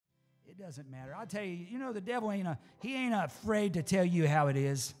It doesn't matter. I'll tell you, you know, the devil he ain't afraid to tell you how it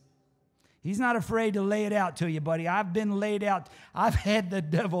is. He's not afraid to lay it out to you, buddy. I've been laid out. I've had the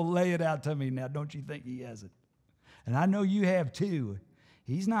devil lay it out to me now. Don't you think he hasn't? And I know you have too.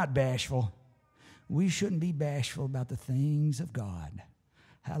 He's not bashful. We shouldn't be bashful about the things of God.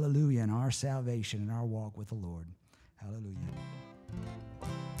 Hallelujah. And our salvation and our walk with the Lord. Hallelujah.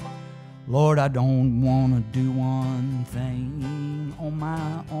 Lord, I don't want to do one thing on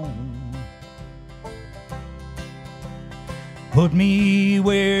my own. Put me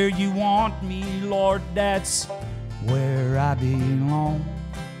where you want me, Lord, that's where I belong.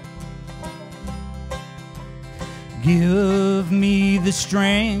 Give me the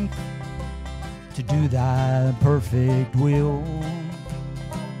strength to do thy perfect will.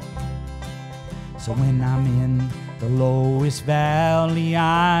 So when I'm in the lowest valley,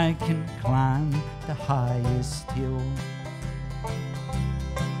 I can climb the highest hill.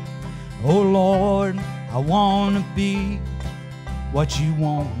 Oh Lord, I want to be what you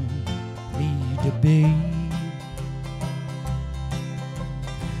want me to be.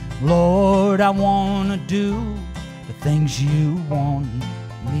 Lord, I want to do the things you want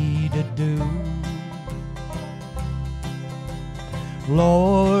me to do.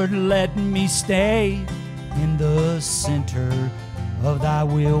 Lord, let me stay in the center of thy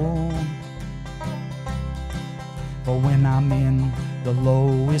will. For when I'm in the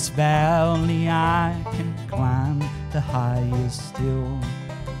lowest valley, I can climb the highest hill.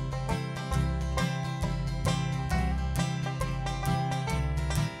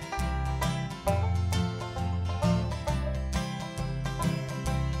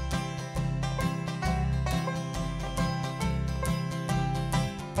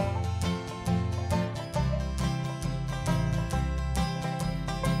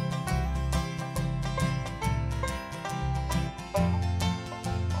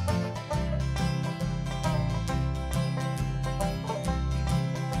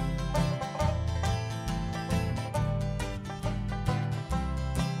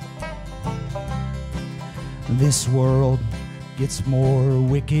 This world gets more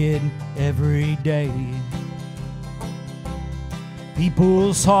wicked every day.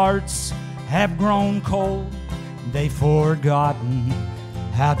 People's hearts have grown cold. They've forgotten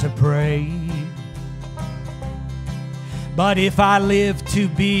how to pray. But if I live to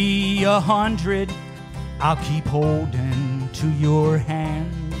be 100, I'll keep holding to your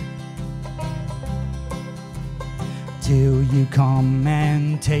hand till you come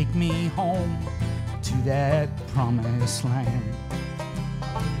and take me home to that promised land.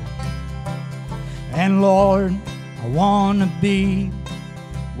 And Lord, I want to be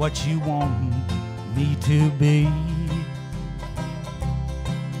what you want me to be.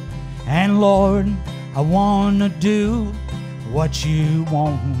 And Lord, I want to do what you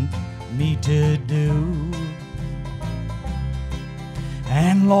want me to do.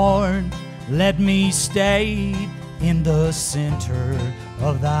 And Lord, let me stay in the center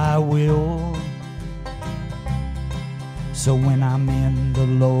of thy will. So when I'm in the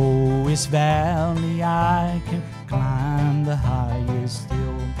lowest valley, I can climb the highest hill.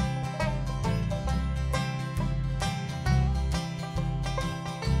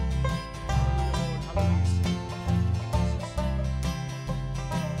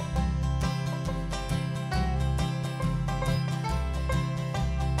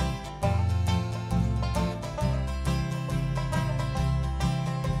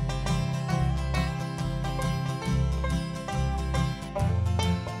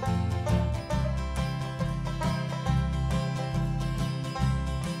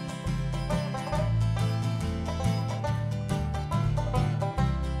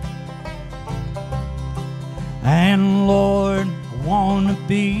 And Lord, I want to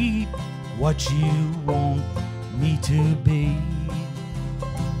be what you want me to be.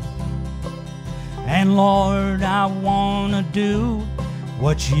 And Lord, I want to do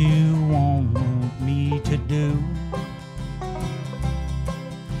what you want me to do.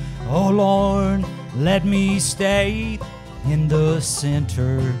 Oh Lord, let me stay in the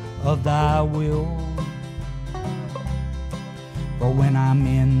center of thy will. For when I'm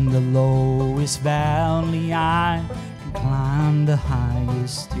in the lowest valley, I can climb the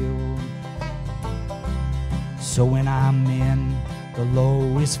highest hill. So when I'm in the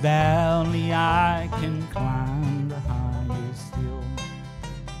lowest valley, I can climb the highest hill.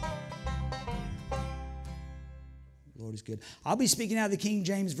 Lord is good. I'll be speaking out of the King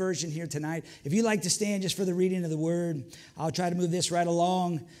James Version here tonight. If you'd like to stand just for the reading of the word, I'll try to move this right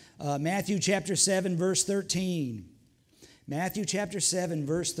along. Matthew chapter 7, verse 13. Matthew chapter 7,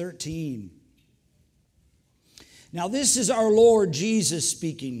 verse 13. Now this is our Lord Jesus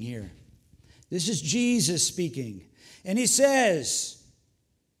speaking here. This is Jesus speaking. And he says,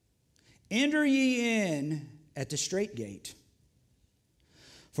 enter ye in at the strait gate.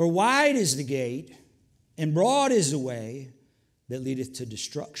 For wide is the gate, and broad is the way that leadeth to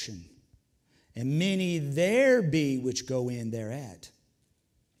destruction. And many there be which go in thereat.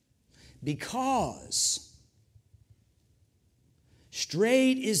 Because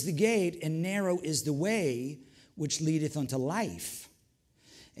strait is the gate, and narrow is the way which leadeth unto life,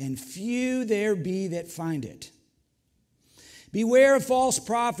 and few there be that find it. Beware of false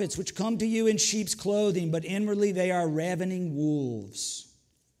prophets, which come to you in sheep's clothing, but inwardly they are ravening wolves.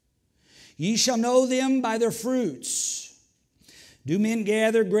 Ye shall know them by their fruits. Do men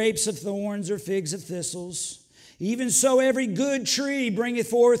gather grapes of thorns or figs of thistles? Even so every good tree bringeth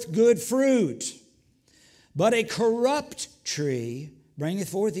forth good fruit, but a corrupt tree bringeth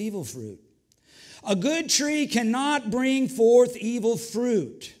forth evil fruit. A good tree cannot bring forth evil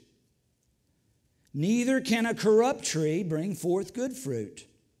fruit, neither can a corrupt tree bring forth good fruit.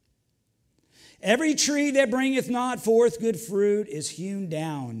 Every tree that bringeth not forth good fruit is hewn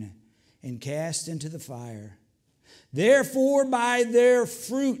down and cast into the fire. Therefore by their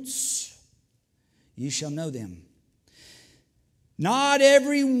fruits ye shall know them. Not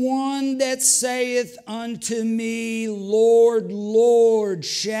every one that saith unto me, Lord, Lord,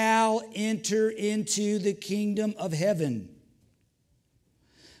 shall enter into the kingdom of heaven,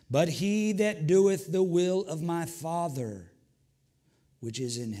 but he that doeth the will of my Father which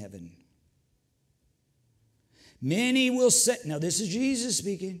is in heaven. Many will say, now this is Jesus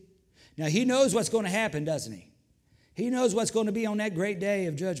speaking. Now he knows what's going to happen, doesn't he? He knows what's going to be on that great day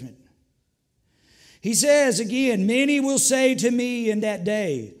of judgment. He says again, many will say to me in that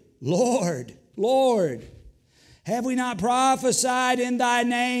day, Lord, Lord, have we not prophesied in thy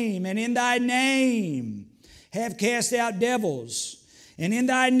name, and in thy name have cast out devils, and in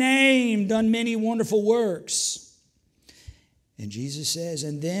thy name done many wonderful works? And Jesus says,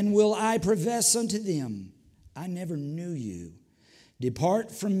 and then will I profess unto them, I never knew you.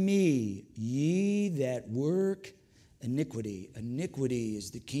 Depart from me, ye that work iniquity. Iniquity is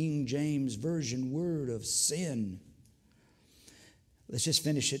the King James Version word of sin. Let's just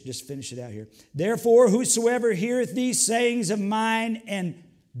finish it out here. Therefore, whosoever heareth these sayings of mine and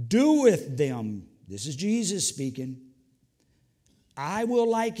doeth them, this is Jesus speaking, I will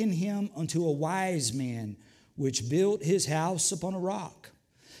liken him unto a wise man which built his house upon a rock.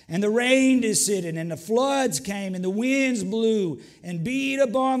 And the rain descended, and the floods came, and the winds blew, and beat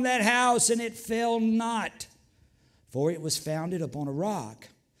upon that house, and it fell not, for it was founded upon a rock.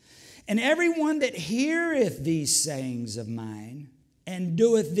 And everyone that heareth these sayings of mine, and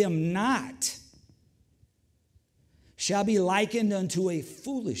doeth them not, shall be likened unto a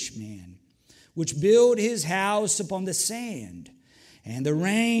foolish man, which built his house upon the sand. And the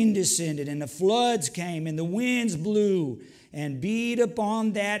rain descended, and the floods came, and the winds blew, and beat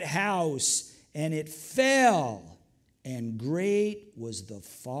upon that house, and it fell, and great was the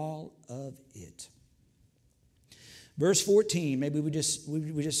fall of it. Verse 14, maybe we just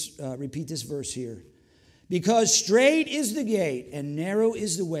repeat this verse here. Because strait is the gate, and narrow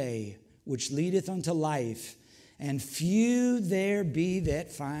is the way, which leadeth unto life, and few there be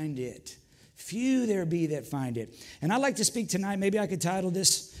that find it. Few there be that find it. And I'd like to speak tonight, maybe I could title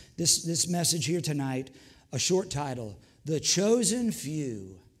this message here tonight, a short title, The Chosen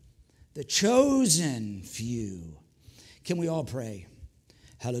Few. The Chosen Few. Can we all pray?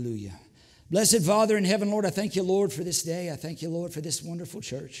 Hallelujah. Blessed Father in heaven, Lord, I thank you, Lord, for this day. I thank you, Lord, for this wonderful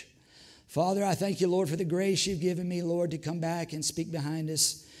church. Father, I thank you, Lord, for the grace you've given me, Lord, to come back and speak behind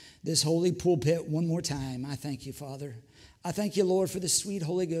this holy pulpit one more time. I thank you, Father. I thank you, Lord, for the sweet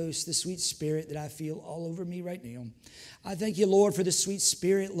Holy Ghost, the sweet Spirit that I feel all over me right now. I thank you, Lord, for the sweet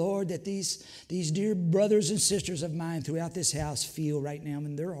Spirit, Lord, that these dear brothers and sisters of mine throughout this house feel right now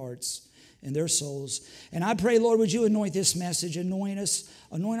in their hearts and their souls. And I pray, Lord, would you anoint this message, anoint us,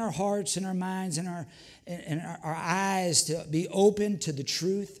 anoint our hearts and our minds and our eyes to be open to the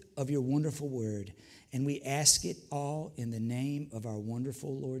truth of your wonderful word. And we ask it all in the name of our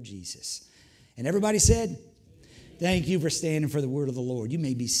wonderful Lord Jesus. And everybody said, thank you for standing for the word of the Lord. You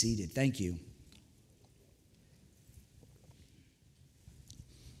may be seated. Thank you.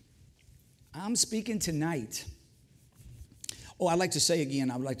 I'm speaking tonight. Oh, I'd like to say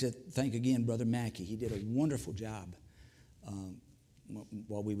again, I would like to thank again Brother Mackey. He did a wonderful job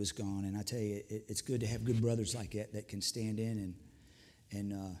while we was gone. And I tell you, it's good to have good brothers like that can stand in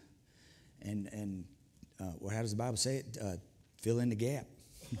and well, how does the Bible say it? Fill in the gap.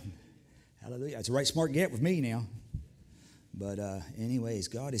 Hallelujah. It's a right smart gap with me now. But anyways,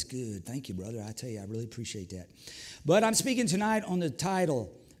 God is good. Thank you, brother. I tell you, I really appreciate that. But I'm speaking tonight on the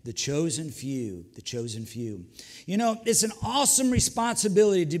title, The chosen few, the chosen few. You know, it's an awesome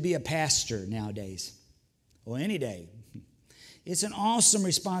responsibility to be a pastor nowadays, or any day. It's an awesome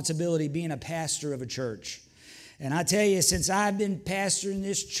responsibility being a pastor of a church. And I tell you, since I've been pastoring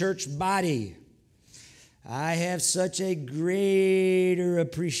this church body, I have such a greater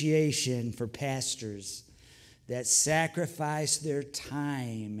appreciation for pastors that sacrifice their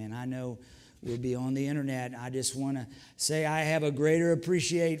time. And I know we'll be on the internet. I just want to say I have a greater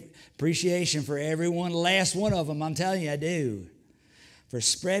appreciation for every one, last one of them. I'm telling you, I do. For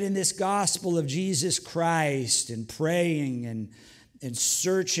spreading this gospel of Jesus Christ and praying and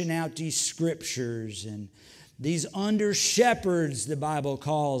searching out these scriptures and these under shepherds, the Bible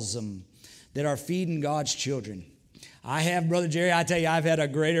calls them, that are feeding God's children. I have, Brother Jerry, I tell you, I've had a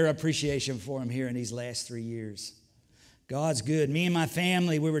greater appreciation for him here in these last 3 years. God's good. Me and my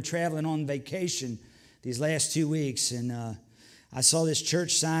family, we were traveling on vacation these last 2 weeks, and I saw this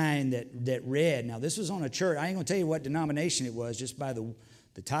church sign that read, now this was on a church, I ain't going to tell you what denomination it was just by the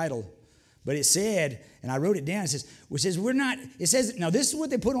title, but it said, and I wrote it down, it says, now this is what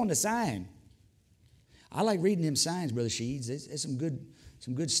they put on the sign. I like reading them signs, Brother Sheeds. There's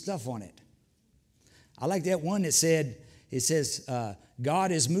some good stuff on it. I like that one that said, it says,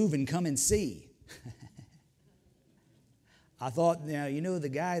 God is moving, come and see. I thought, now, you know, the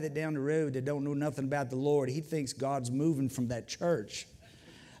guy that down the road that don't know nothing about the Lord, he thinks God's moving from that church.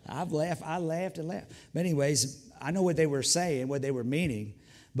 I laughed and laughed. But anyways, I know what they were saying, what they were meaning.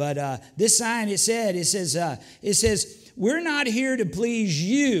 But this sign, it says, we're not here to please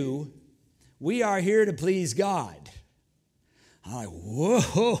you. We are here to please God. I'm like,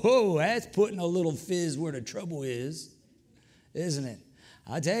 whoa, that's putting a little fizz where the trouble is, isn't it?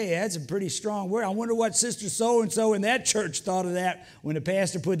 I tell you, that's a pretty strong word. I wonder what Sister so-and-so in that church thought of that when the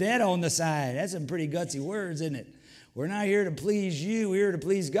pastor put that on the sign. That's some pretty gutsy words, isn't it? We're not here to please you. We're here to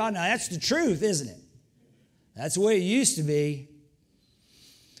please God. Now, that's the truth, isn't it? That's the way it used to be.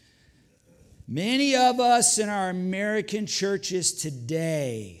 Many of us in our American churches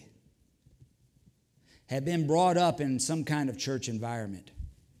today have been brought up in some kind of church environment.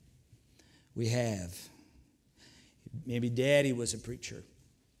 We have. Maybe daddy was a preacher.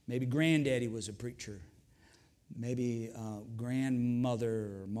 Maybe granddaddy was a preacher. Maybe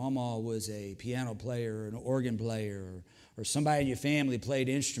grandmother or mama was a piano player or an organ player, or somebody in your family played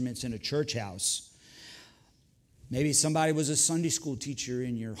instruments in a church house. Maybe somebody was a Sunday school teacher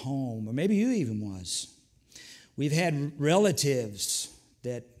in your home, or maybe you even was. We've had relatives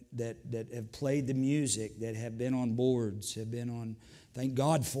that have played the music, that have been on boards, have been on, thank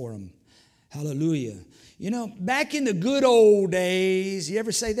God for them. Hallelujah. You know, back in the good old days, you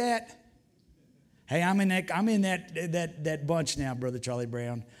ever say that? Hey, I'm in that bunch now, Brother Charlie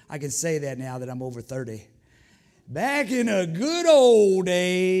Brown. I can say that now that I'm over 30. Back in the good old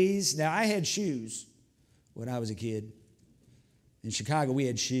days, now I had shoes when I was a kid. In Chicago, we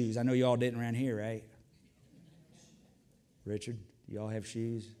had shoes. I know y'all didn't around here, right? Richard, y'all have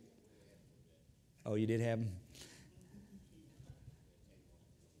shoes? Oh, you did have them?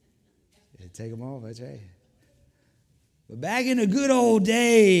 Yeah, take them off, that's right. But back in the good old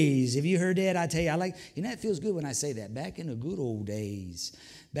days, have you heard that? I tell you, it feels good when I say that. Back in the good old days.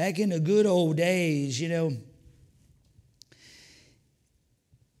 Back in the good old days, you know,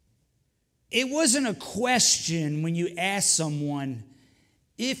 it wasn't a question when you asked someone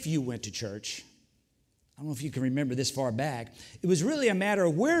if you went to church. I don't know if you can remember this far back. It was really a matter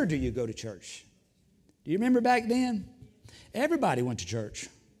of where do you go to church. Do you remember back then? Everybody went to church.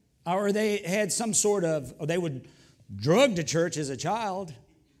 Or they had some sort of, or they would drug to church as a child.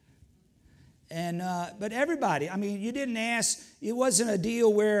 But everybody, I mean, you didn't ask, it wasn't a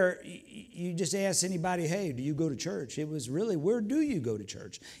deal where you just asked anybody, hey, do you go to church? It was really, where do you go to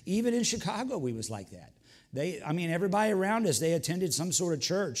church? Even in Chicago, we was like that. Everybody around us, they attended some sort of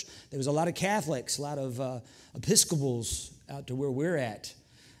church. There was a lot of Catholics, a lot of Episcopals out to where we're at.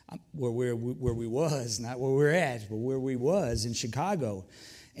 Where we was, not where we're at, but where we was in Chicago.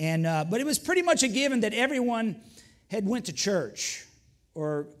 But it was pretty much a given that everyone had went to church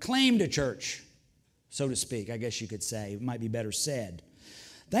or claimed a church, so to speak, I guess you could say. It might be better said.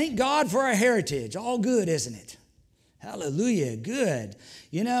 Thank God for our heritage. All good, isn't it? Hallelujah, good.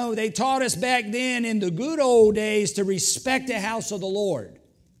 You know, they taught us back then in the good old days to respect the house of the Lord.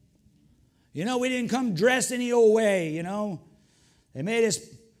 You know, we didn't come dressed any old way, you know. They made us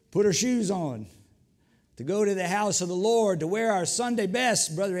put our shoes on to go to the house of the Lord, to wear our Sunday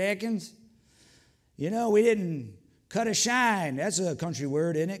best, Brother Atkins. You know, we didn't cut a shine. That's a country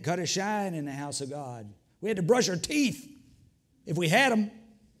word, isn't it? Cut a shine in the house of God. We had to brush our teeth if we had them.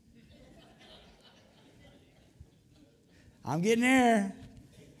 I'm getting there.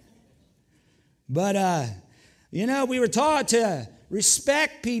 But, we were taught to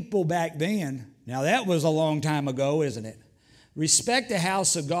respect people back then. Now, that was a long time ago, isn't it? Respect the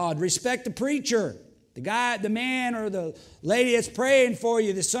house of God. Respect the preacher, the guy, the man or the lady that's praying for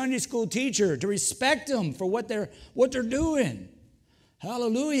you, the Sunday school teacher, to respect them for what they're doing.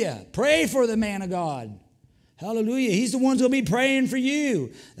 Hallelujah. Pray for the man of God. Hallelujah. He's the one who'll be praying for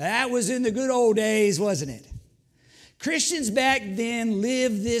you. That was in the good old days, wasn't it? Christians back then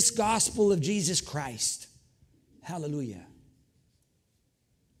lived this gospel of Jesus Christ. Hallelujah.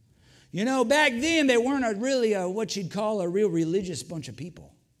 Back then they weren't really what you'd call a real religious bunch of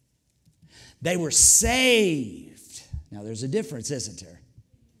people. They were saved. Now there's a difference, isn't there?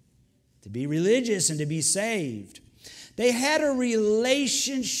 To be religious and to be saved. They had a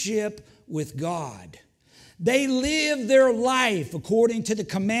relationship with God. They lived their life according to the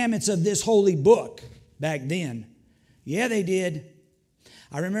commandments of this holy book back then. Yeah, they did.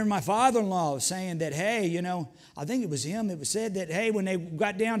 I remember my father-in-law saying that, hey, I think it was him that said that, hey, when they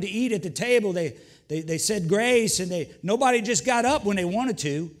got down to eat at the table, they said grace, and nobody just got up when they wanted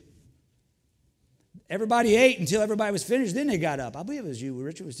to. Everybody ate until everybody was finished, then they got up. I believe it was you.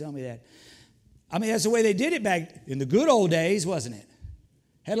 Richard was telling me that. I mean, that's the way they did it back in the good old days, wasn't it?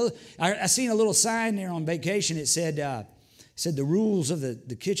 I seen a little sign there on vacation. It said the rules of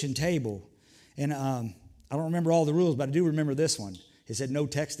the kitchen table. And I don't remember all the rules, but I do remember this one. It said no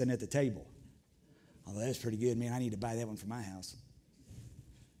texting at the table. Oh, that's pretty good, man. I need to buy that one for my house.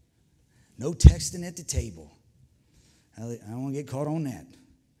 No texting at the table. I don't want to get caught on that.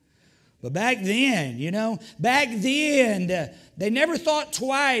 But back then, they never thought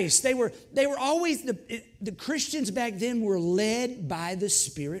twice. They were always, the Christians back then were led by the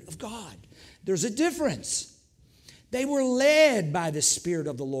Spirit of God. There's a difference. They were led by the Spirit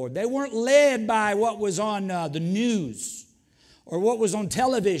of the Lord. They weren't led by what was on the news or what was on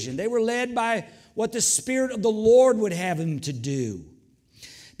television. They were led by what the Spirit of the Lord would have them to do.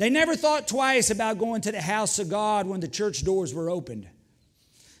 They never thought twice about going to the house of God when the church doors were opened.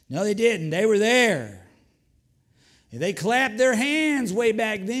 No, they didn't. They were there. They clapped their hands way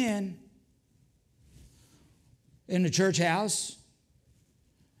back then in the church house.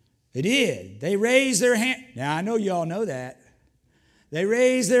 They did. They raised their hand. Now, I know you all know that. They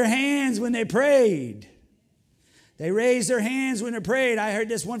raised their hands when they prayed. They raised their hands when they prayed. I heard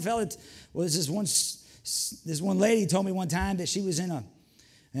this one fella, this one lady told me one time that she was in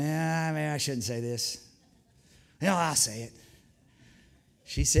I shouldn't say this. I'll say it.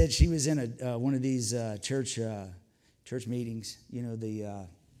 She said she was in one of these church meetings,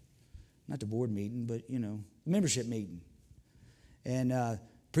 not the board meeting, but, membership meeting. And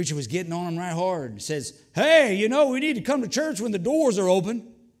preacher was getting on them right hard and says, hey, we need to come to church when the doors are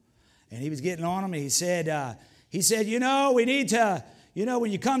open. And he was getting on them and he said, we need to,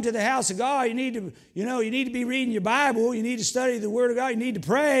 when you come to the house of God, you need to be reading your Bible. You need to study the Word of God. You need to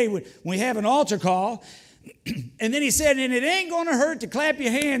pray when we have an altar call. And then he said, and it ain't going to hurt to clap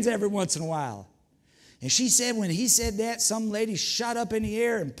your hands every once in a while. And she said when he said that, some lady shot up in the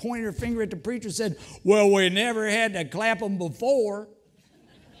air and pointed her finger at the preacher and said, well, we never had to clap them before.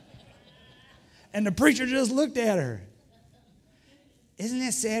 And the preacher just looked at her. Isn't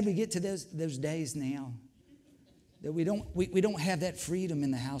that sad we get to those days now? That we don't have that freedom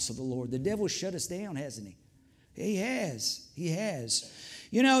in the house of the Lord. The devil shut us down, hasn't he? He has. He has.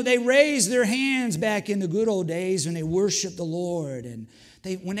 They raised their hands back in the good old days when they worshiped the Lord. And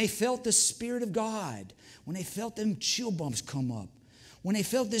when they felt the Spirit of God, when they felt them chill bumps come up, when they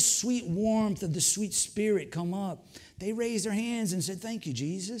felt this sweet warmth of the sweet Spirit come up, they raised their hands and said, thank you,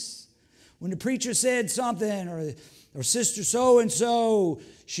 Jesus. When the preacher said something, or sister so-and-so,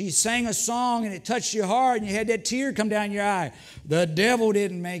 she sang a song and it touched your heart and you had that tear come down your eye. The devil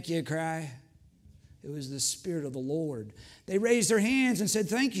didn't make you cry. It was the Spirit of the Lord. They raised their hands and said,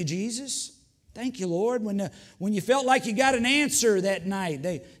 thank you, Jesus. Thank you, Lord. When you felt like you got an answer that night,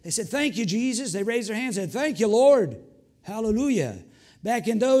 they said, thank you, Jesus. They raised their hands and said, thank you, Lord. Hallelujah. Back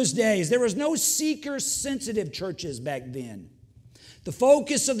in those days, there was no seeker-sensitive churches back then. The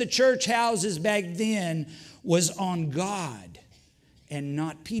focus of the church houses back then was on God and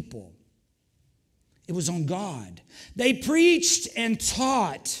not people. It was on God. They preached and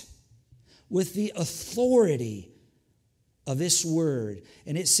taught with the authority of this word.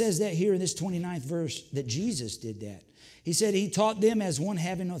 And it says that here in this 29th verse that Jesus did that. He said he taught them as one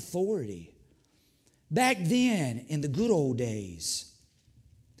having authority. Back then, in the good old days,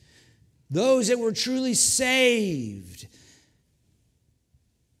 those that were truly saved,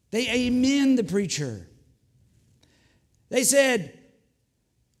 they amen the preacher. They said,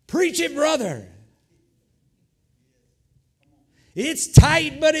 preach it, brother. It's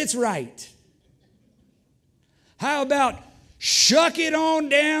tight, but it's right. How about shuck it on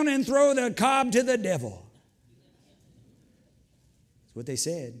down and throw the cob to the devil? That's what they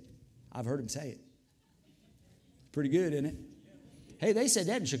said. I've heard them say it. Pretty good, isn't it? Hey, they said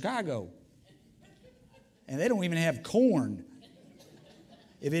that in Chicago. And they don't even have corn.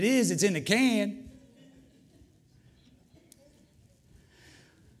 If it is, it's in the can.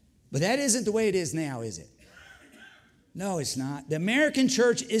 But that isn't the way it is now, is it? No, it's not. The American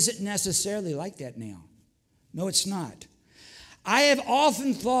church isn't necessarily like that now. No, it's not. I have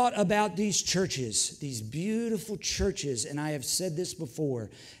often thought about these churches, these beautiful churches, and I have said this before,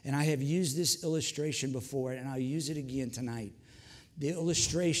 and I have used this illustration before, and I'll use it again tonight. The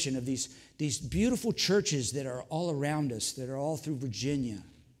illustration of these beautiful churches that are all around us, that are all through Virginia.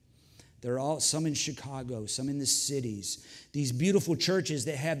 There are all, some in Chicago, some in the cities. These beautiful churches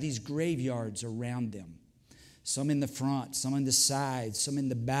that have these graveyards around them. Some in the front, some on the sides, some in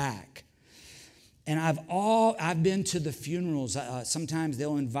the back. And I've been to the funerals. Sometimes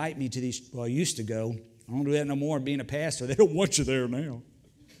they'll invite me to these. Well, I used to go. I don't do that no more being a pastor. They don't want you there now.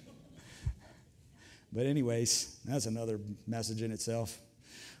 But anyways, that's another message in itself.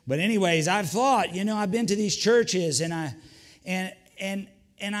 But anyways, I've thought, I've been to these churches and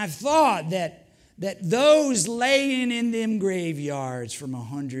I've thought that those laying in them graveyards from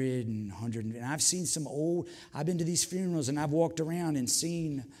 100 and 100, and I've seen I've been to these funerals and I've walked around and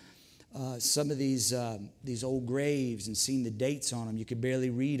seen some of these old graves and seen the dates on them. You could barely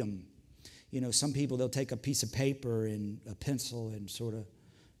read them. Some people, they'll take a piece of paper and a pencil and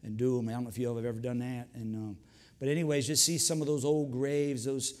and do them. I don't know if you have ever done that. But anyways, just see some of those old graves,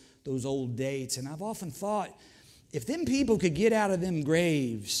 those old dates. And I've often thought, if them people could get out of them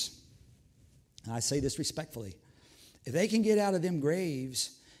graves, and I say this respectfully, if they can get out of them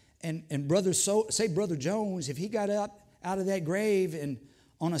graves, and Brother Jones, if he got up out of that grave and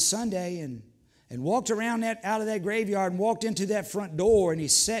on a Sunday and walked around out of that graveyard and walked into that front door and he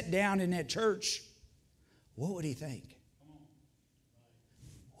sat down in that church, what would he think?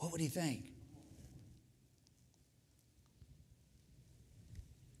 What would he think?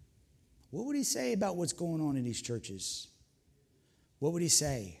 What would he say about what's going on in these churches? What would he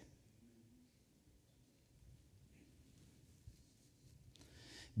say?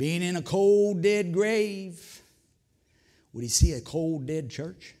 Being in a cold, dead grave, would he see a cold, dead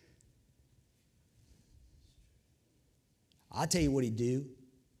church? I'll tell you what he'd do.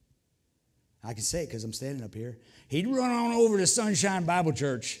 I can say it because I'm standing up here. He'd run on over to Sunshine Bible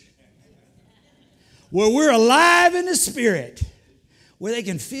Church, where we're alive in the Spirit, where they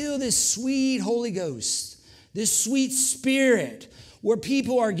can feel this sweet Holy Ghost, this sweet Spirit, where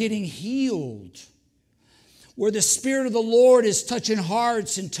people are getting healed, where the Spirit of the Lord is touching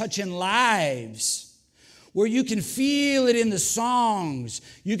hearts and touching lives, where you can feel it in the songs,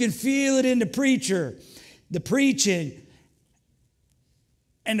 you can feel it in the preaching,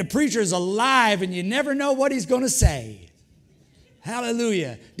 and the preacher is alive and you never know what he's going to say.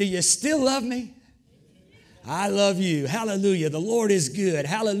 Hallelujah. Do you still love me? I love you. Hallelujah. The Lord is good.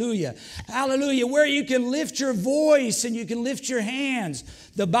 Hallelujah. Hallelujah. Where you can lift your voice and you can lift your hands.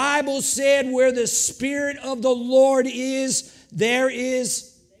 The Bible said where the Spirit of the Lord is, there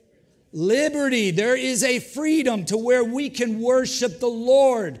is liberty. There is a freedom to where we can worship the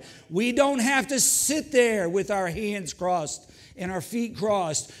Lord. We don't have to sit there with our hands crossed and our feet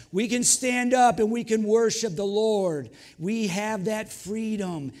crossed. We can stand up and we can worship the Lord. We have that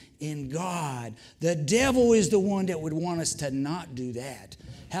freedom in God. The devil is the one that would want us to not do that.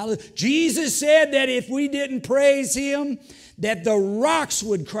 Jesus said that if we didn't praise Him, that the rocks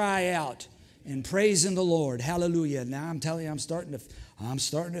would cry out and praise in the Lord. Hallelujah. Now I'm telling you, I'm starting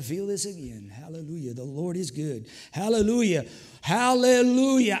to feel this again. Hallelujah. The Lord is good. Hallelujah.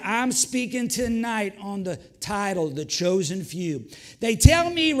 Hallelujah. I'm speaking tonight on the title, The Chosen Few. They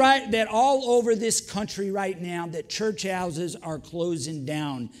tell me that all over this country right now that church houses are closing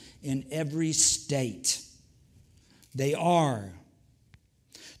down in every state. They are.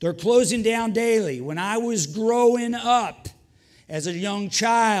 They're closing down daily. When I was growing up as a young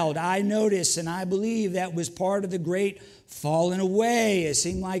child, I noticed, and I believe that was part of the great falling away. It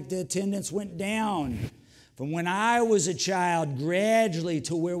seemed like the attendance went down from when I was a child gradually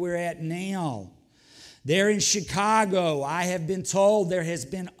to where we're at now. There in Chicago, I have been told there has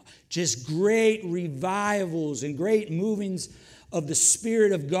been just great revivals and great movings of the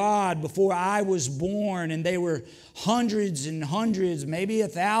Spirit of God before I was born. And they were hundreds and hundreds, maybe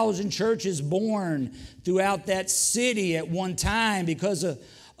 1,000 churches born throughout that city at one time because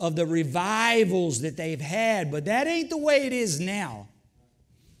of the revivals that they've had. But that ain't the way it is now.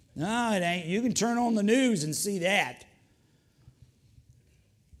 No, it ain't. You can turn on the news and see that.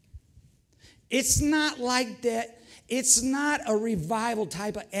 It's not like that. It's not a revival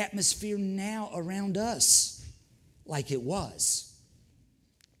type of atmosphere now around us like it was.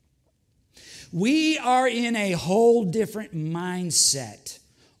 We are in a whole different mindset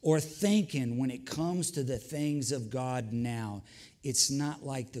or thinking when it comes to the things of God now. It's not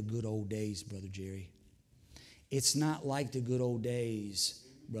like the good old days, Brother Jerry. It's not like the good old days,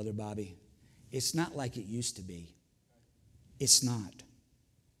 Brother Bobby. It's not like it used to be. It's not.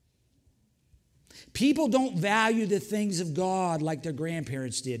 People don't value the things of God like their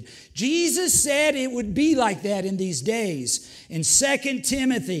grandparents did. Jesus said it would be like that in these days. In 2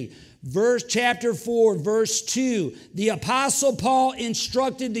 Timothy chapter 4, verse 2, the Apostle Paul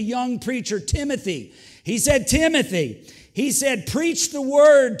instructed the young preacher Timothy. He said, preach the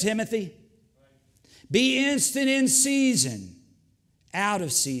word, Timothy. Be instant in season, out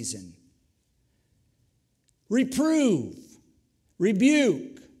of season. Reprove,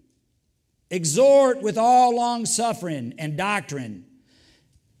 rebuke, exhort with all long-suffering and doctrine.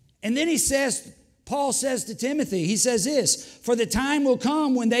 And then Paul says to Timothy, he says this, for the time will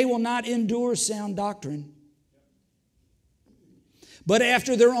come when they will not endure sound doctrine, but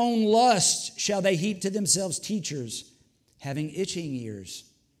after their own lust shall they heap to themselves teachers, having itching ears.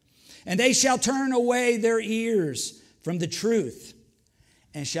 And they shall turn away their ears from the truth,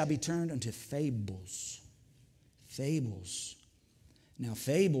 and shall be turned unto fables. Fables. Now,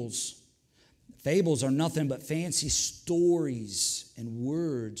 fables are nothing but fancy stories and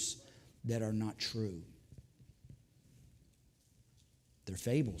words that are not true. They're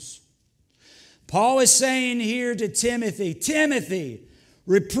fables. Paul is saying here to Timothy,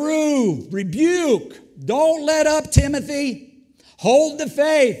 reprove, rebuke. Don't let up, Timothy. Hold the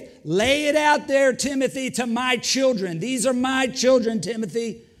faith. Lay it out there, Timothy, to my children. These are my children,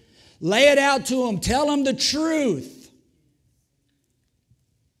 Timothy. Lay it out to them. Tell them the truth.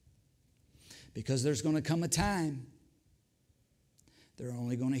 Because there's going to come a time they're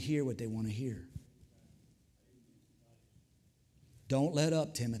only going to hear what they want to hear. Don't let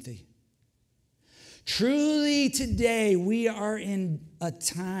up, Timothy. Truly today we are in a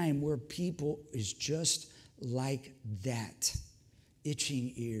time where people is just like that.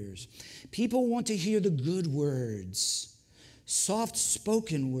 Itching ears. People want to hear the good words,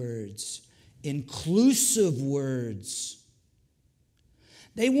 soft-spoken words, inclusive words.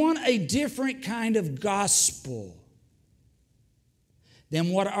 They want a different kind of gospel than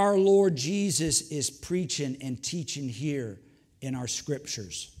what our Lord Jesus is preaching and teaching here in our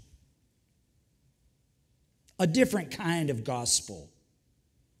scriptures. A different kind of gospel.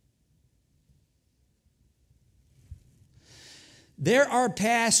 There are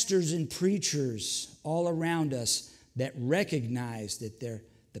pastors and preachers all around us that recognize that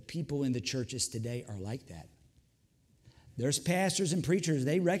the people in the churches today are like that. There's pastors and preachers,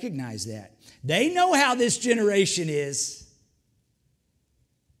 they recognize that. They know how this generation is.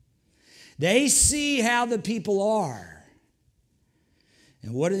 They see how the people are.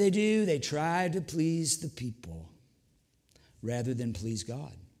 And what do? They try to please the people rather than please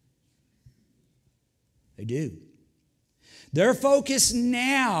God. They do. Their focus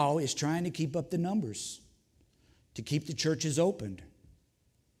now is trying to keep up the numbers, to keep the churches opened.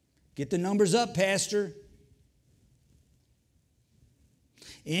 Get the numbers up, Pastor.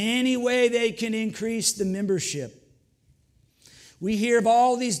 Any way they can increase the membership. We hear of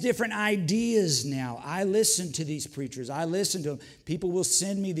all these different ideas now. I listen to these preachers. I listen to them. People will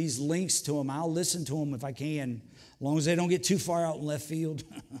send me these links to them. I'll listen to them if I can, as long as they don't get too far out in left field.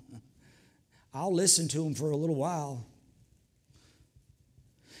 I'll listen to them for a little while.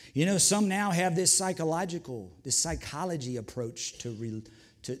 You know, some now have this psychology approach to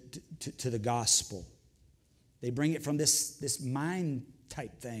the gospel. They bring it from this mind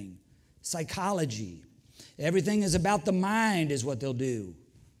type thing, psychology. Everything is about the mind is what they'll do.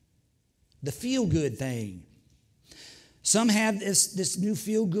 The feel-good thing. Some have this new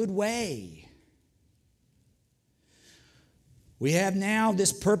feel-good way. We have now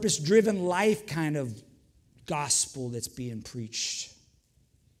this purpose-driven life kind of gospel that's being preached.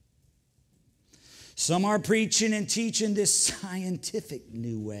 Some are preaching and teaching this scientific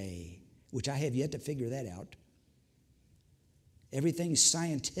new way, which I have yet to figure that out. Everything's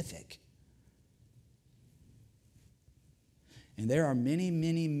scientific. And there are many,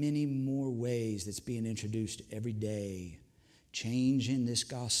 many, many more ways that's being introduced every day, changing this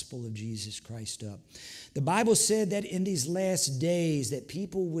gospel of Jesus Christ up. The Bible said that in these last days that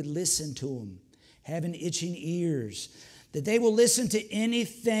people would listen to him, having itching ears, that they will listen to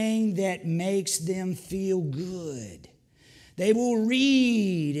anything that makes them feel good. They will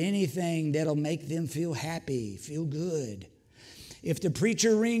read anything that'll make them feel happy, feel good. If the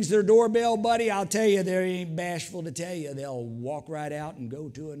preacher rings their doorbell, buddy, I'll tell you, they ain't bashful to tell you. They'll walk right out and go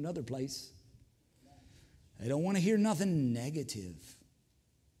to another place. They don't want to hear nothing negative.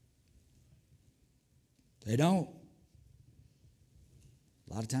 They don't.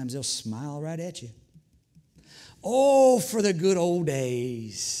 A lot of times they'll smile right at you. Oh, for the good old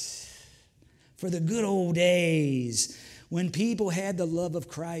days. For the good old days when people had the love of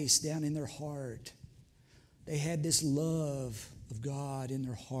Christ down in their heart. They had this love of God in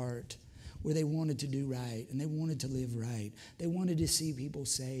their heart where they wanted to do right and they wanted to live right. They wanted to see people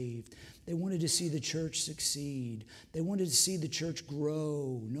saved. They wanted to see the church succeed. They wanted to see the church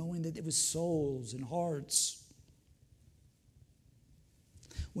grow, knowing that it was souls and hearts.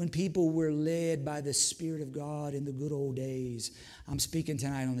 When people were led by the Spirit of God in the good old days. I'm speaking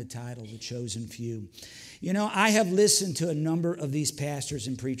tonight on the title, The Chosen Few. You know, I have listened to a number of these pastors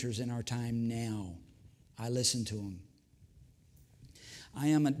and preachers in our time now. I listen to them.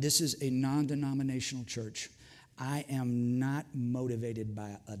 This is a non-denominational church. I am not motivated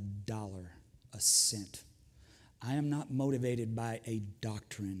by a dollar, a cent. I am not motivated by a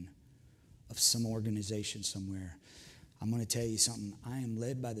doctrine of some organization somewhere. I'm going to tell you something. I am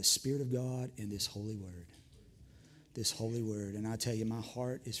led by the Spirit of God in this holy word. This holy word. And I tell you, my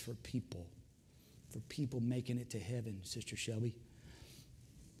heart is for people making it to heaven. Sister Shelby,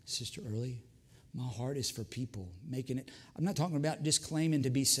 Sister Early, my heart is for people making it. I'm not talking about just claiming to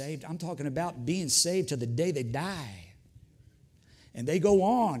be saved. I'm talking about being saved to the day they die. And they go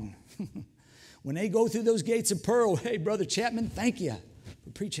on. When they go through those gates of pearl, hey, Brother Chapman, thank you for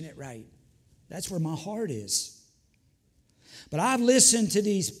preaching it right. That's where my heart is. But I've listened to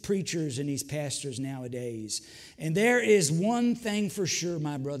these preachers and these pastors nowadays, and there is one thing for sure,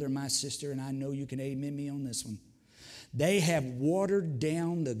 my brother, my sister, and I know you can amen me on this one. They have watered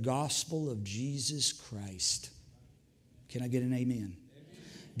down the gospel of Jesus Christ. Can I get an amen?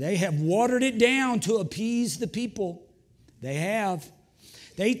 They have watered it down to appease the people. They have.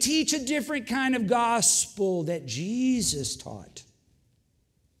 They teach a different kind of gospel that Jesus taught,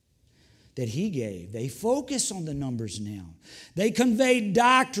 that he gave. They focus on the numbers now. They convey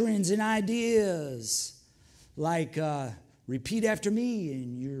doctrines and ideas like repeat after me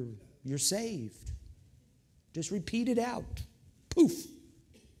and you're saved. Just repeat it out. Poof.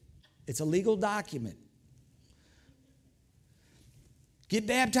 It's a legal document. Get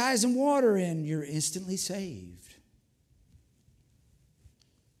baptized in water and you're instantly saved.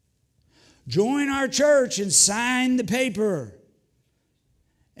 Join our church and sign the paper,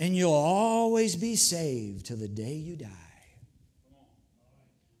 and you'll always be saved till the day you die.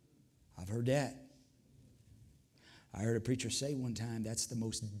 I've heard that. I heard a preacher say one time, that's the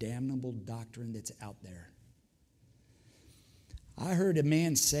most damnable doctrine that's out there. I heard a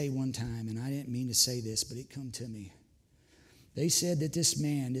man say one time, and I didn't mean to say this, but it come to me. They said that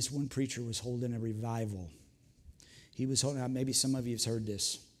this one preacher was holding a revival. He was holding, maybe some of you have heard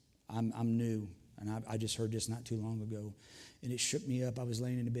this. I'm new, and I just heard this not too long ago, and it shook me up. I was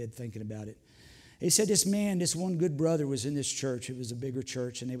laying in the bed thinking about it. He said this one good brother was in this church. It was a bigger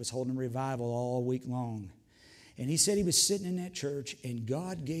church, and they was holding a revival all week long. And he said he was sitting in that church, and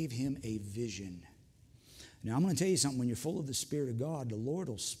God gave him a vision. Now, I'm going to tell you something. When you're full of the Spirit of God, the Lord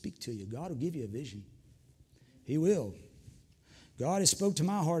will speak to you. God will give you a vision. He will. God has spoke to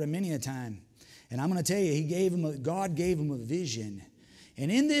my heart many a time. And I'm going to tell you, God gave him a vision. And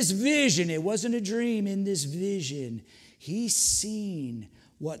in this vision, it wasn't a dream. In this vision, he seen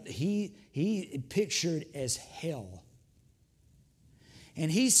what he pictured as hell. And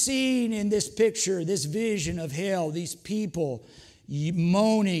he's seen in this picture, this vision of hell, these people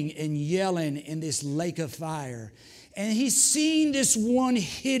moaning and yelling in this lake of fire. And he's seen this one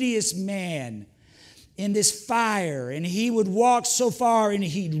hideous man in this fire. And he would walk so far and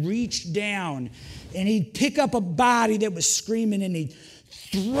he'd reach down and he'd pick up a body that was screaming and he'd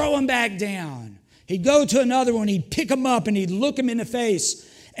throw him back down. He'd go to another one, he'd pick him up and he'd look him in the face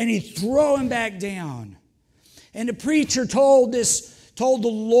and he'd throw him back down. And the preacher told the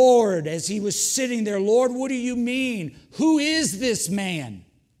Lord as he was sitting there, Lord, what do you mean? Who is this man?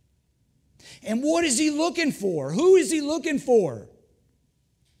 And what is he looking for? Who is he looking for?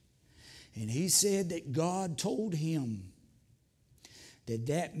 And he said that God told him that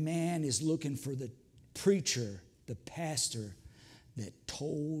that man is looking for the preacher, the pastor, that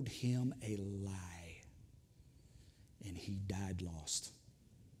told him a lie. And he died lost.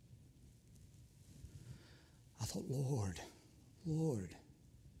 I thought, Lord,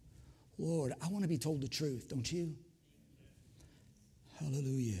 I want to be told the truth, don't you?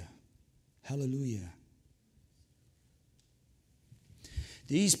 Hallelujah. Hallelujah.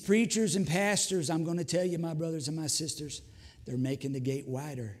 These preachers and pastors, I'm going to tell you, my brothers and my sisters, They're making the gate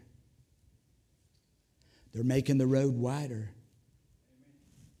wider. They're making the road wider.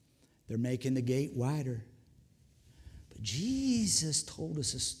 They're making the gate wider. But Jesus told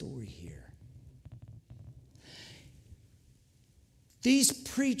us a story here. These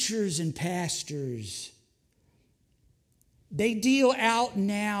preachers and pastors, they deal out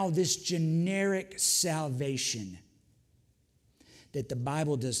now this generic salvation that the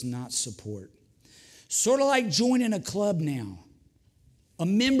Bible does not support. Sort of like joining a club now, a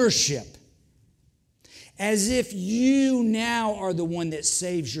membership, as if you now are the one that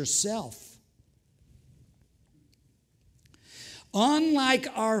saves yourself. Unlike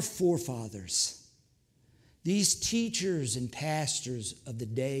our forefathers, these teachers and pastors of the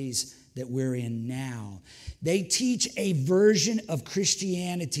days that we're in now, they teach a version of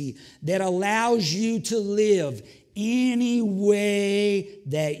Christianity that allows you to live any way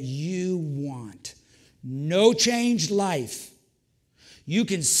that you want. No changed life. You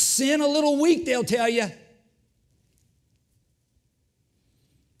can sin a little weak, they'll tell you.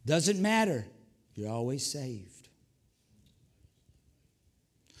 Doesn't matter. You're always saved.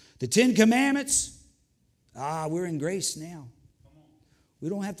 The 10 Commandments, we're in grace now. We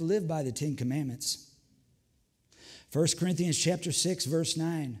don't have to live by the 10 Commandments. 1 Corinthians chapter 6, verse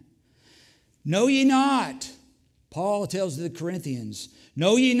 9. Know ye not, Paul tells the Corinthians,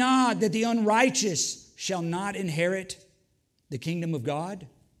 know ye not that the unrighteous shall not inherit the kingdom of God?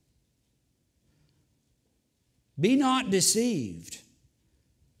 Be not deceived.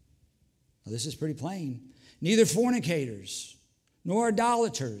 Now, this is pretty plain. Neither fornicators, nor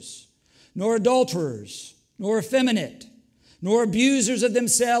idolaters, nor adulterers, nor effeminate, nor abusers of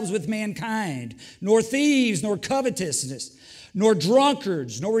themselves with mankind, nor thieves, nor covetousness, nor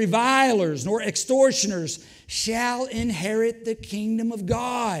drunkards, nor revilers, nor extortioners shall inherit the kingdom of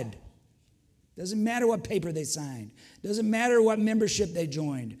God. Doesn't matter what paper they signed. Doesn't matter what membership they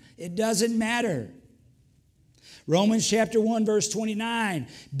joined. It doesn't matter. Romans chapter 1, verse 29.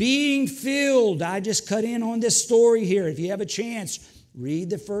 Being filled. I just cut in on this story here. If you have a chance, read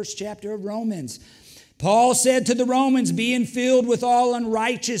the first chapter of Romans. Paul said to the Romans, being filled with all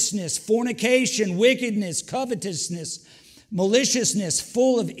unrighteousness, fornication, wickedness, covetousness, maliciousness,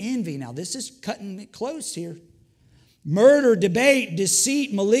 full of envy. Now, this is cutting it close here. Murder, debate,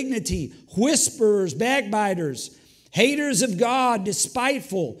 deceit, malignity, whisperers, backbiters, haters of God,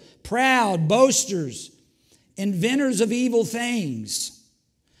 despiteful, proud, boasters, inventors of evil things.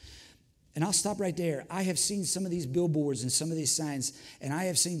 And I'll stop right there. I have seen some of these billboards and some of these signs, and I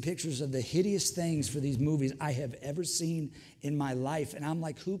have seen pictures of the hideous things for these movies I have ever seen in my life. And I'm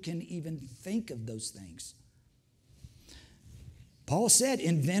like, who can even think of those things? Paul said,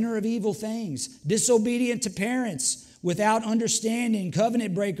 inventor of evil things, disobedient to parents, without understanding,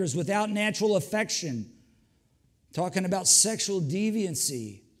 covenant breakers, without natural affection. Talking about sexual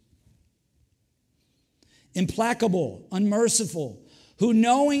deviancy. Implacable, unmerciful, who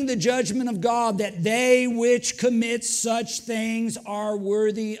knowing the judgment of God, that they which commit such things are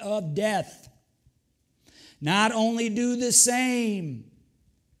worthy of death, not only do the same,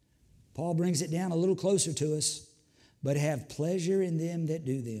 Paul brings it down a little closer to us, but have pleasure in them that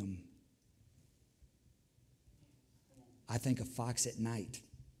do them. I think of Fox at night,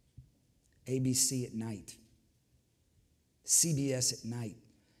 ABC at night, CBS at night.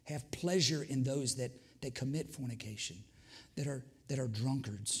 Have pleasure in those that commit fornication, that are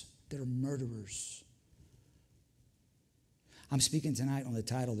drunkards, that are murderers. I'm speaking tonight on the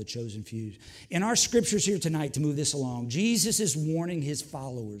title, The Chosen Few. In our scriptures here tonight, to move this along, Jesus is warning his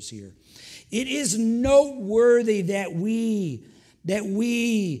followers here. It is noteworthy that we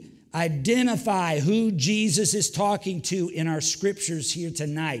identify who Jesus is talking to in our scriptures here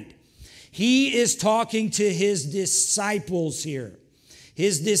tonight. He is talking to his disciples here.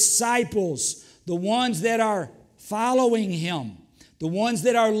 His disciples, the ones that are following him, the ones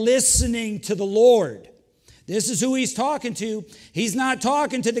that are listening to the Lord. This is who he's talking to. He's not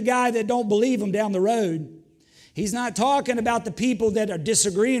talking to the guy that don't believe him down the road. He's not talking about the people that are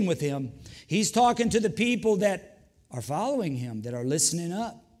disagreeing with him. He's talking to the people that are following him, that are listening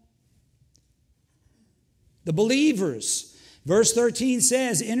up. The believers. Verse 13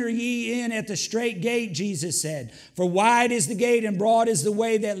 says, enter ye in at the straight gate, Jesus said. For wide is the gate and broad is the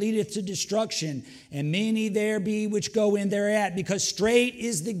way that leadeth to destruction, and many there be which go in thereat. Because straight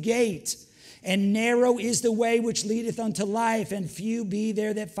is the gate, and narrow is the way which leadeth unto life, and few be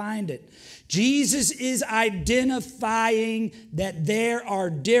there that find it. Jesus is identifying that there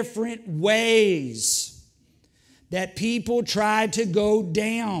are different ways that people try to go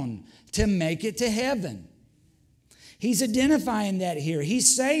down to make it to heaven. He's identifying that here.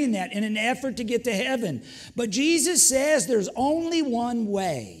 He's saying that in an effort to get to heaven. But Jesus says there's only one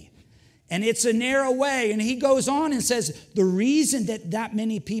way, and it's a narrow way. And he goes on and says the reason that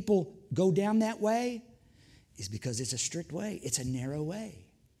many people go down that way is because it's a strict way. It's a narrow way.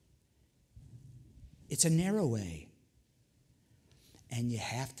 It's a narrow way. And you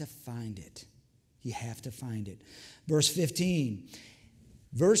have to find it. You have to find it. Verse 15.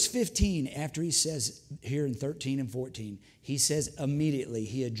 Verse 15, after he says here in 13 and 14, he says immediately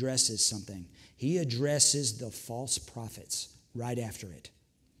he addresses something. He addresses the false prophets right after it.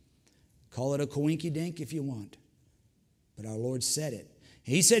 Call it a coinky-dink if you want. But our Lord said it.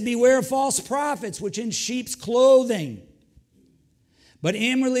 He said, beware of false prophets, which in sheep's clothing. But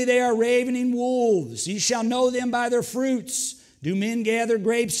inwardly they are ravening wolves. You shall know them by their fruits. Do men gather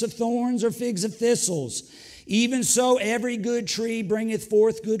grapes of thorns or figs of thistles? Even so, every good tree bringeth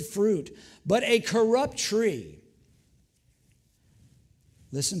forth good fruit. But a corrupt tree,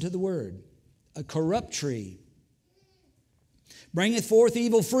 listen to the word, a corrupt tree bringeth forth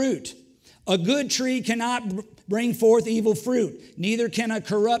evil fruit. A good tree cannot bring forth evil fruit, neither can a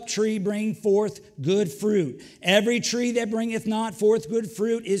corrupt tree bring forth good fruit. Every tree that bringeth not forth good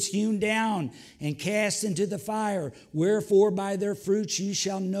fruit is hewn down and cast into the fire. Wherefore by their fruits ye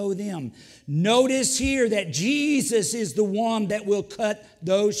shall know them. Notice here that Jesus is the one that will cut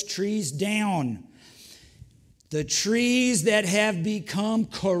those trees down. The trees that have become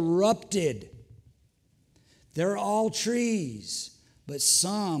corrupted. They're all trees. But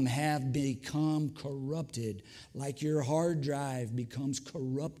some have become corrupted, like your hard drive becomes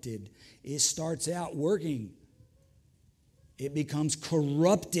corrupted. It starts out working. It becomes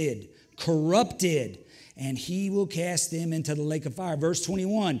corrupted, and he will cast them into the lake of fire. Verse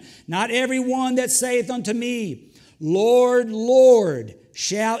 21, not every one that saith unto me, Lord, Lord,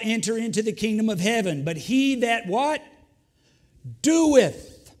 shall enter into the kingdom of heaven, but he that what?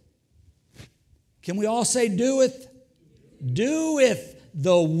 Doeth. Can we all say doeth? Doeth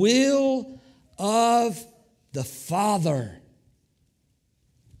the will of the Father.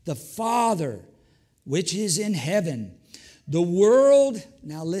 The Father, which is in heaven. The world,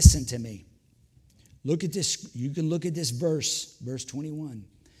 now listen to me. Look at this. You can look at this verse 21.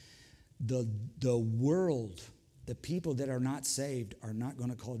 The world, the people that are not saved, are not going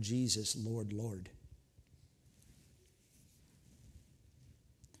to call Jesus Lord, Lord.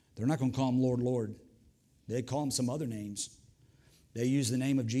 They're not going to call him Lord, Lord. They call him some other names. They use the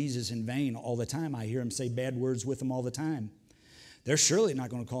name of Jesus in vain all the time. I hear them say bad words with him all the time. They're surely not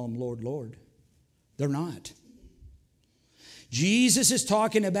going to call him Lord, Lord. They're not. Jesus is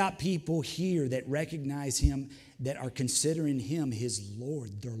talking about people here that recognize him, that are considering him his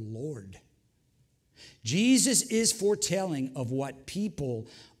Lord, their Lord. Jesus is foretelling of what people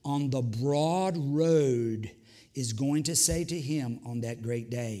on the broad road is going to say to him on that great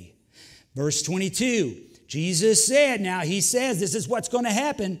day. Verse 22, Jesus said, now he says this is what's going to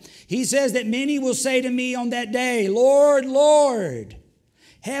happen. He says that many will say to me on that day, Lord, Lord,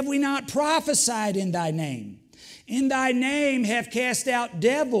 have we not prophesied in thy name? In thy name have cast out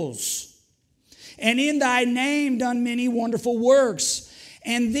devils, and in thy name done many wonderful works.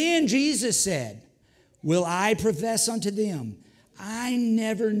 And then Jesus said, will I profess unto them, I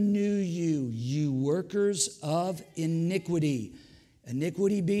never knew you, you workers of iniquity.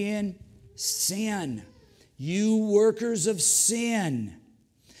 Iniquity being sin. You workers of sin.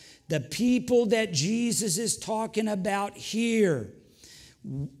 The people that Jesus is talking about here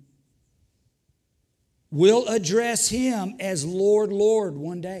will address him as Lord, Lord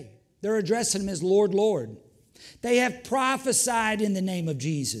one day. They're addressing him as Lord, Lord. They have prophesied in the name of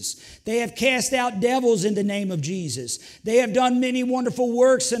Jesus. They have cast out devils in the name of Jesus. They have done many wonderful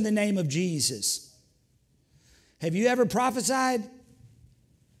works in the name of Jesus. Have you ever prophesied?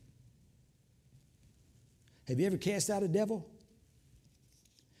 Have you ever cast out a devil?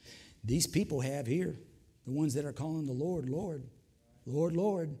 These people have here, the ones that are calling the Lord, Lord, Lord,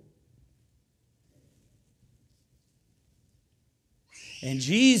 Lord. And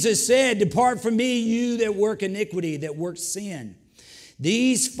Jesus said, depart from me, you that work iniquity, that work sin.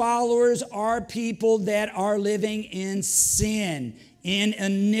 These followers are people that are living in sin, in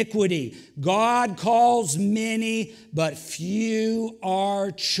iniquity. God calls many, but few are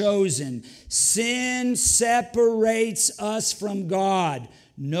chosen. Sin separates us from God.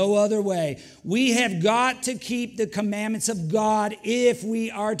 No other way. We have got to keep the commandments of God if we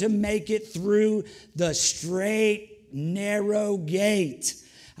are to make it through the straight, narrow gate.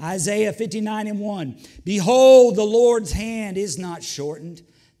 Isaiah 59:1. Behold, the Lord's hand is not shortened,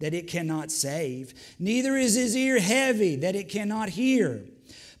 that it cannot save, neither is his ear heavy, that it cannot hear.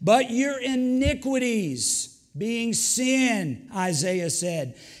 But your iniquities being sin, Isaiah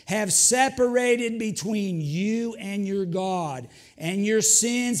said, have separated between you and your God, and your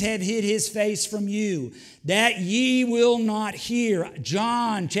sins have hid his face from you, that ye will not hear.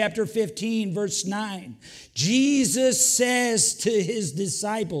 John chapter 15, verse 9. Jesus says to his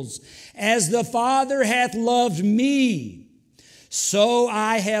disciples, as the Father hath loved me, so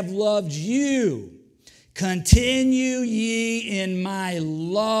I have loved you. Continue ye in my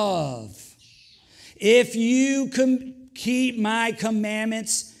love. If you keep my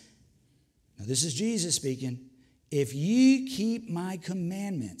commandments, now this is Jesus speaking, if ye keep my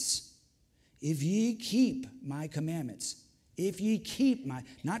commandments, if ye keep my commandments, if ye keep my,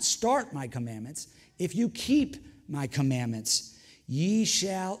 not start my commandments, if you keep my commandments, ye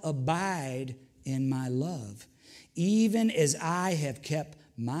shall abide in my love, even as I have kept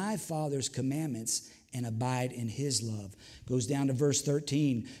my Father's commandments and abide in his love. Goes down to verse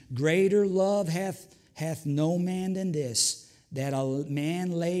 13. Greater love hath no man than this, that a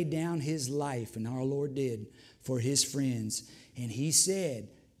man laid down his life, and our Lord did, for his friends. And he said,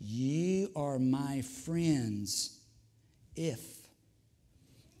 ye are my friends if.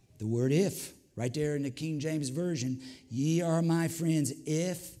 The word if, right there in the King James Version. Ye are my friends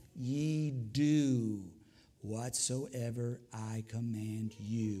if ye do whatsoever I command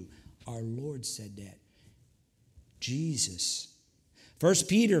you. Our Lord said that. Jesus. 1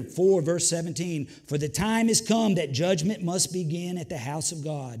 Peter 4, verse 17. For the time is come that judgment must begin at the house of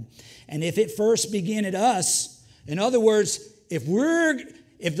God. And if it first begin at us, in other words, if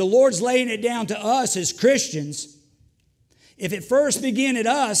the Lord's laying it down to us as Christians, if it first begin at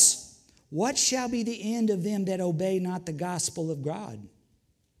us, what shall be the end of them that obey not the gospel of God?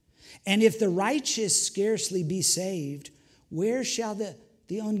 And if the righteous scarcely be saved, where shall the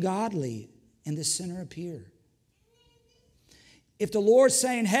ungodly and the sinner appear? If the Lord's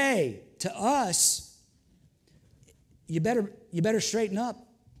saying, hey, to us, you better straighten up.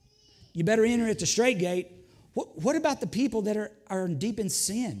 You better enter at the straight gate. What about the people that are deep in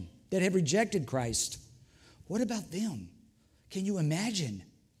sin, that have rejected Christ? What about them? Can you imagine?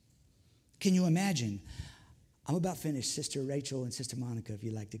 Can you imagine? I'm about finished. Sister Rachel and Sister Monica, if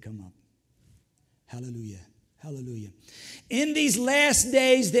you'd like to come up. Hallelujah. Hallelujah. In these last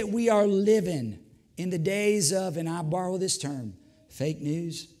days that we are living, in the days of, and I borrow this term, fake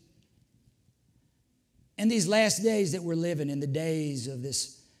news. In these last days that we're living, in the days of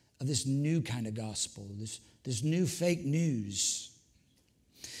this new kind of gospel, this new fake news,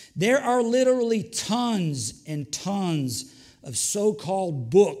 there are literally tons and tons of so-called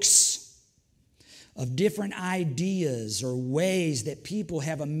books of different ideas or ways that people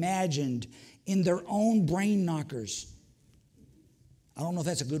have imagined in their own brain knockers. I don't know if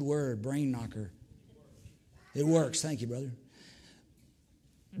that's a good word, brain knocker. It works. Thank you, brother.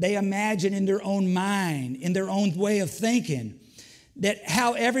 They imagine in their own mind, in their own way of thinking, that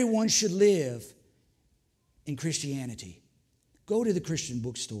how everyone should live in Christianity. Go to the Christian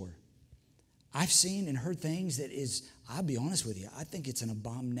bookstore. I've seen and heard things that is, I'll be honest with you, I think it's an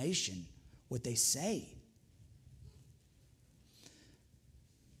abomination what they say.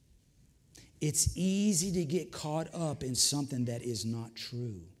 It's easy to get caught up in something that is not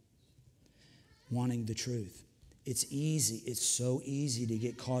true, wanting the truth. It's easy. It's so easy to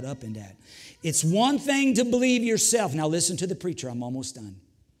get caught up in that. It's one thing to believe yourself. Now listen to the preacher. I'm almost done.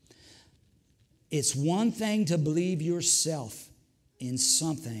 It's one thing to believe yourself in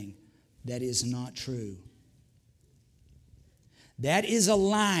something that is not true. That is a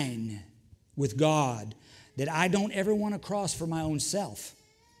line with God that I don't ever want to cross for my own self.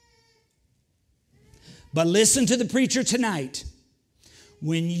 But listen to the preacher tonight.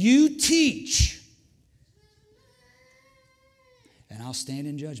 When you teach, and I'll stand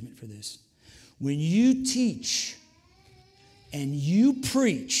in judgment for this, when you teach and you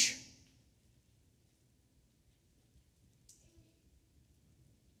preach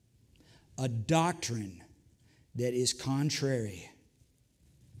a doctrine that is contrary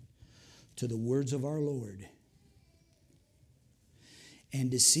to the words of our Lord and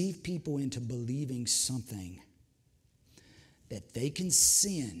deceive people into believing something that they can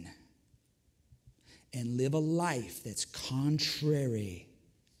sin and live a life that's contrary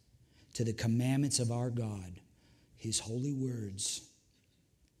to the commandments of our God, His holy words,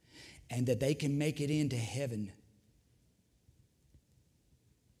 and that they can make it into heaven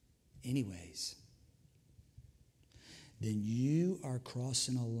anyways, then you are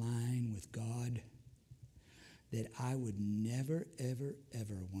crossing a line with God that I would never, ever,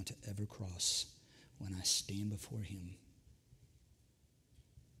 ever want to ever cross when I stand before Him.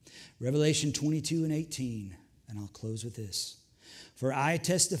 Revelation 22 and 18, and I'll close with this. For I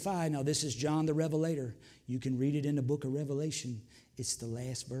testify, now this is John the Revelator. You can read it in the book of Revelation. It's the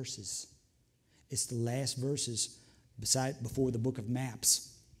last verses. It's the last verses before the book of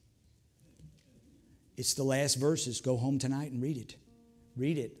maps. It's the last verses. Go home tonight and read it.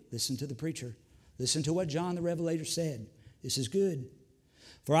 Read it. Listen to the preacher. Listen to what John the Revelator said. This is good.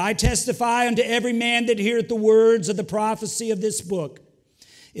 For I testify unto every man that heareth the words of the prophecy of this book.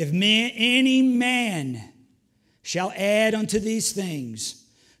 If any man shall add unto these things,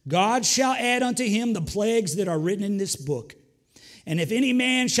 God shall add unto him the plagues that are written in this book. And if any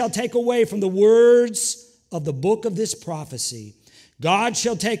man shall take away from the words of the book of this prophecy, God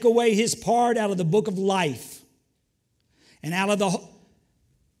shall take away his part out of the book of life. And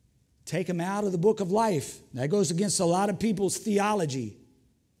take him out of the book of life. That goes against a lot of people's theology.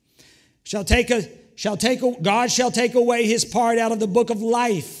 God shall take away his part out of the book of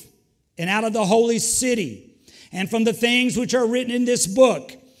life and out of the holy city and from the things which are written in this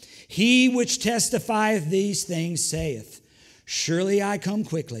book. He which testifieth these things saith, surely I come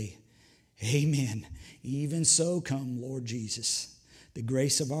quickly. Amen. Even so come, Lord Jesus. The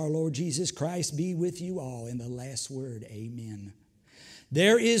grace of our Lord Jesus Christ be with you all. In the last word, amen.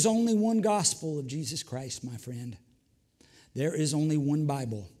 There is only one gospel of Jesus Christ, my friend. There is only one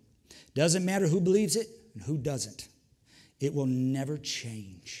Bible. Doesn't matter who believes it and who doesn't. It will never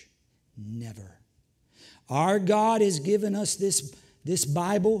change. Never. Our God has given us this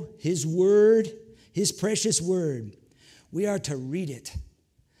Bible, His Word, His precious Word. We are to read it.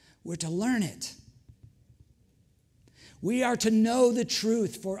 We're to learn it. We are to know the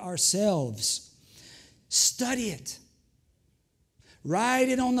truth for ourselves. Study it. Write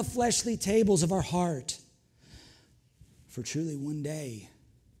it on the fleshly tables of our heart. For truly one day,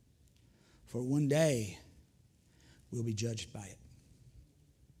 we'll be judged by it.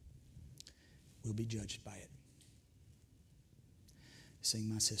 We'll be judged by it.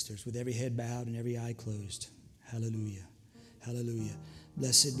 Sing, my sisters, with every head bowed and every eye closed. Hallelujah. Hallelujah.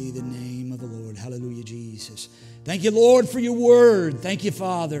 Blessed be the name of the Lord. Hallelujah, Jesus. Thank you, Lord, for your word. Thank you,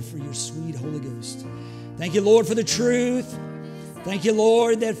 Father, for your sweet Holy Ghost. Thank you, Lord, for the truth. Thank you,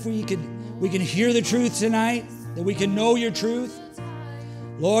 Lord, that we can hear the truth tonight, that we can know your truth.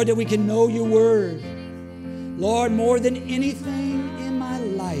 Lord, that we can know your word. Lord, more than anything in my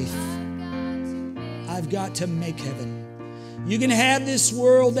life, I've got to make heaven. You can have this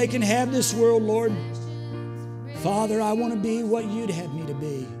world. They can have this world, Lord. Father, I want to be what you'd have me to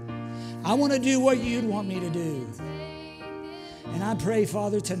be. I want to do what you'd want me to do. And I pray,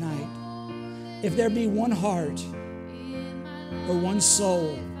 Father, tonight, if there be one heart or one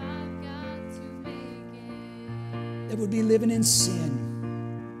soul that would be living in sin,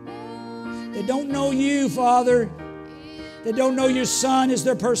 that don't know you, Father, that don't know your Son as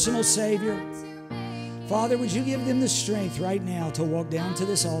their personal Savior, Father, would you give them the strength right now to walk down to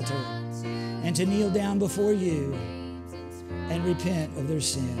this altar and to kneel down before you and repent of their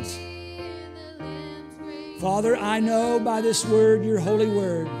sins. Father, I know by this word, your holy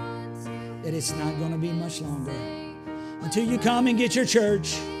word, that it's not going to be much longer until you come and get your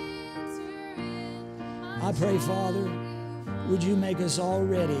church. I pray, Father, would you make us all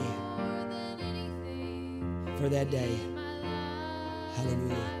ready for that day.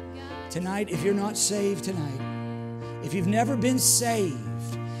 Hallelujah. Tonight, if you're not saved tonight, if you've never been saved,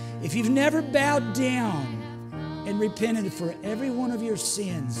 if you've never bowed down and repented for every one of your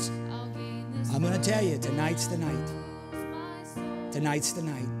sins, I'm going to tell you, tonight's the night. Tonight's the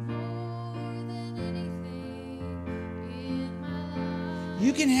night.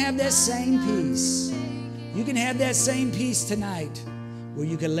 You can have that same peace. You can have that same peace tonight where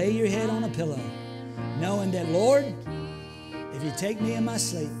you can lay your head on a pillow knowing that, Lord, if you take me in my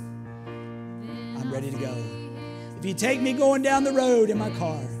sleep, I'm ready to go. If you take me going down the road in my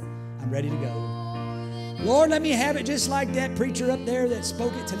car, I'm ready to go. Lord, let me have it just like that preacher up there that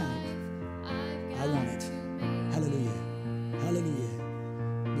spoke it tonight. I want it. Hallelujah. Hallelujah.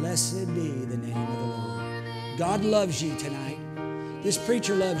 Blessed be the name of the Lord. God loves you tonight. This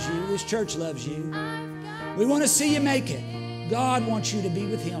preacher loves you. This church loves you. We want to see you make it. God wants you to be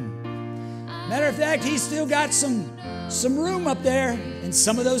with Him. Matter of fact, He's still got some room up there in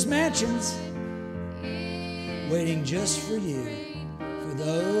some of those mansions waiting just for you, for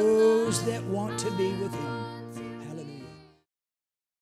those that want to be with Him.